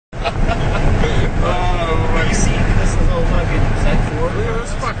You see this little fucking Z4? Look at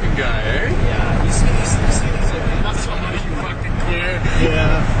this fucking guy, eh? Yeah. You see these not so much you fucking clear.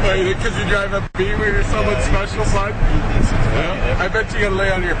 Yeah. Oh, you think because you drive a Beamer you're someone special, bud? Yeah. I bet you gotta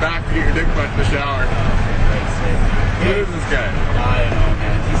lay on your back to get your dick butt in the shower. Who is this guy? I don't know,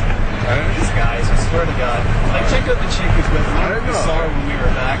 man. These guys, I swear to God. Like, check out the chick who's with me. I saw her when we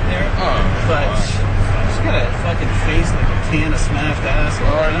were back there. But she's got a fucking face like a can of smashed ass. Oh,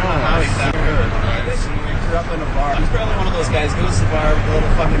 I know. How he found her. Her up in a bar. He's probably one of those guys goes to the bar with a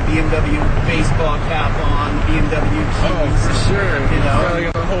little fucking BMW baseball cap on, BMW keys. Oh, for sure. You know, probably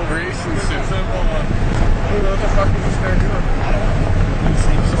got the whole racing suit. What the fuck is this guy doing? I don't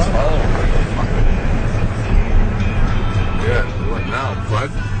know. Just follow him. Yeah, what now, bud?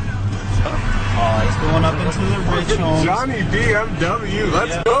 Oh, he's going up into the rich homes. Johnny BMW,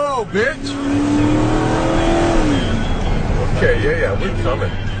 let's go, bitch! Okay, yeah, we're coming.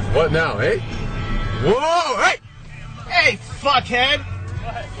 What now, eh? Whoa, hey! Hey, fuckhead!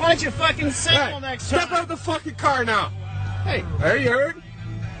 Why don't you fucking signal next time? Step out of the fucking car now! Hey, you heard?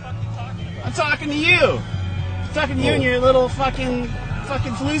 I'm talking to you! I'm talking to you and your little fucking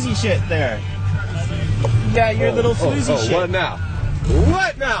floozy shit there. Yeah, your little floozy shit. What now?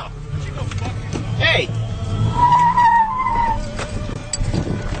 What now? Hey!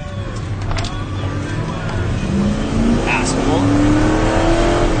 Asshole.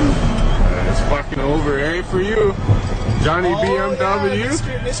 It's fucking over, eh, for you? Johnny BMW?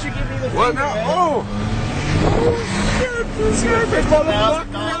 Yeah, Mr. Give me the what finger, now? man. Oh! Shit, this guy's a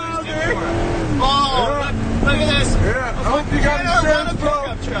motherfucker out there! Oh, look at this! Yeah, I hope you got insurance, bro!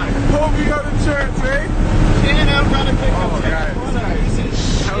 Hope you got insurance, eh? Can't outrun a pickup truck. Guys. What a piece of shit.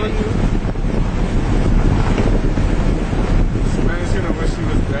 This man's gonna wish he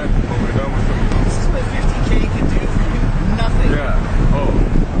was dead when we're done with him. This is what 50K can do for you. Nothing. Yeah. Oh,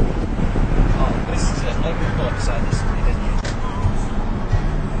 this is it. Like, we're going beside this.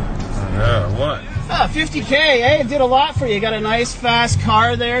 yeah, what? 50K, eh? It did a lot for you. You got a nice, fast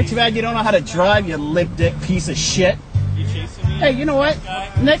car there. Too bad you don't know how to drive, you lip dick piece of shit. You chasing me? Hey, you know what?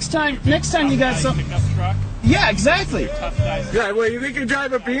 Next time you got something. Yeah, exactly. Yeah, well, you think you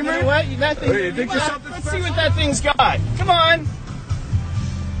drive a Beamer? You know what? That thing. Wait, you think you're something Let's see what that thing's got. Come on.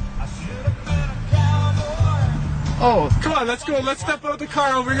 Oh, come on, let's go. Let's step out the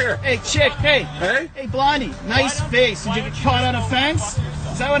car over here. Hey, chick. Hey. Hey? Hey, blondie. Nice face. Did you get caught on a fence?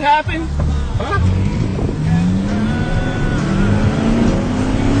 Is that what happened? Huh?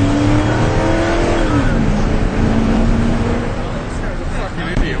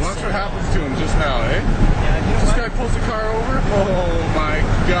 Watch what happens to him just now, eh? Yeah, this guy pulls the car over. Oh my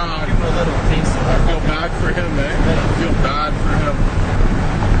God! Give him a little taste of I feel bad for him, eh? I feel bad for him.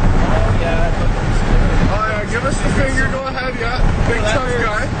 Oh yeah, give us the finger. Go ahead, yeah. Big tough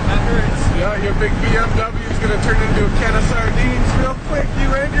guy. That hurts. Yeah, your big BMW is gonna turn into a can of sardines real quick. You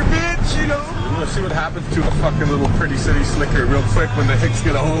and your bitch, you know. We'll see what happens to a fucking little pretty city slicker real quick when the hicks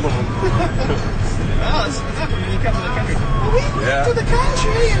get a hold of him. Well, it's when you come to the country. We went to the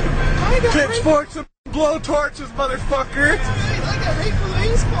country and I got pitchforks and blow torches, motherfucker. I got raped with a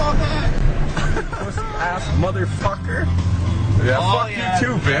baseball bat. Pussy ass motherfucker. Yeah, fuck you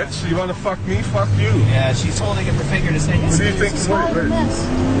too, bitch. You wanna fuck me? Fuck you. Yeah, she's holding up her finger to say, what do you think?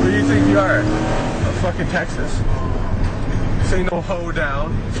 Where do you think you are? Fucking Texas. This ain't no hoe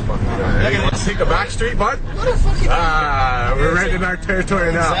down. Hey, you want to take a back street, bud? What a fucking... we're right in our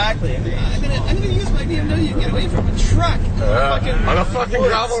territory now. Exactly. I'm gonna use my BMW and get away from a truck. On a fucking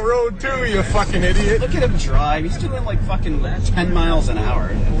gravel road too, you fucking idiot. Look at him drive. He's doing like fucking 10 miles an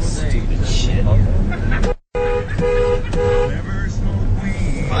hour. Stupid shit. Fuck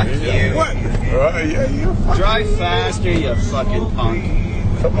you. What? Yeah, you fucking drive faster, you fucking punk.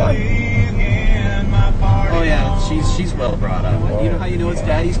 Come on. Oh yeah, she's well brought up. You know how you know it's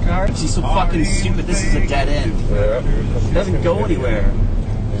daddy's car? She's so fucking stupid, this is a dead end. Yeah. It doesn't go anywhere.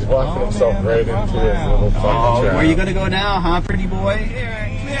 He's walking himself right into his little fucking trap. Where you gonna go now, huh, pretty boy? Here,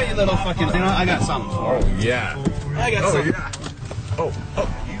 come here, you little fucking... You know, I got something for you. Oh, yeah. I got something. Yeah. Oh.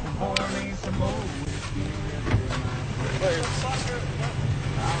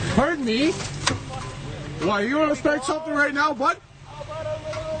 Pardon me? Why, you want to start something right now, bud? How about a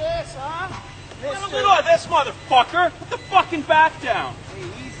little of this, huh? A little of this, motherfucker! Put the fucking back down! Hey,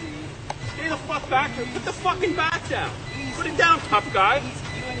 easy. Stay the fuck back there. Put the fucking back down! Put it down, tough guy! You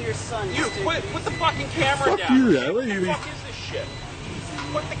and your son. You, put the fucking camera down! Fuck you, yeah. What the fuck is this shit?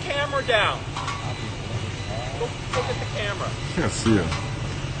 Put the camera down! Go look at the camera. Can't see him.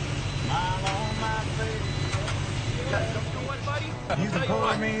 You know what, buddy? You can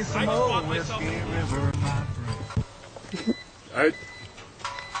pour me some more whiskey river, my friend.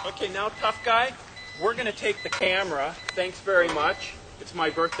 Okay, now, tough guy, we're going to take the camera. Thanks very much. It's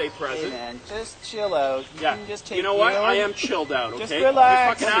my birthday Hey present. man, just chill out. You Yeah. can just take You know what? I am chilled out, okay? Just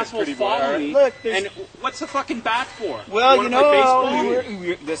relax. This fucking asshole follow me. Look, and what's the fucking bat for? Well, you wanna play baseball?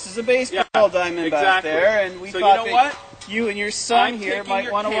 know, this is a baseball Yeah, diamond back exactly. there, and we So thought you know what? you and your son I'm here taking might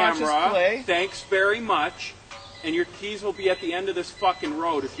your want to watch camera. us play. Thanks very much. And your keys will be at the end of this fucking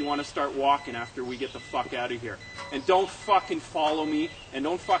road if you want to start walking after we get the fuck out of here. And don't fucking follow me, and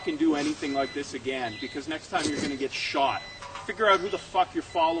don't fucking do anything like this again, because next time you're going to get shot. Figure out who the fuck you're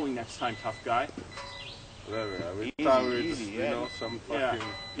following next time, tough guy. Whatever. We Easy, thought we were just, easy, you yeah. know, some Yeah, fucking...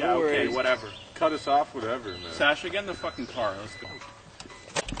 yeah, No okay, worries. whatever. Cut us off, whatever, man. Sasha, get in the fucking car. Let's go.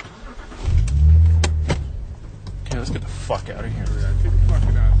 Okay, let's get the fuck out of here. Yeah, take the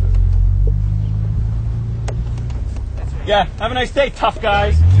fucking ass. Yeah, have a nice day, tough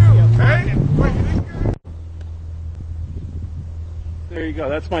guys. Hey? There you go.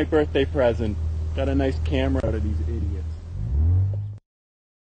 That's my birthday present. Got a nice camera out of these idiots.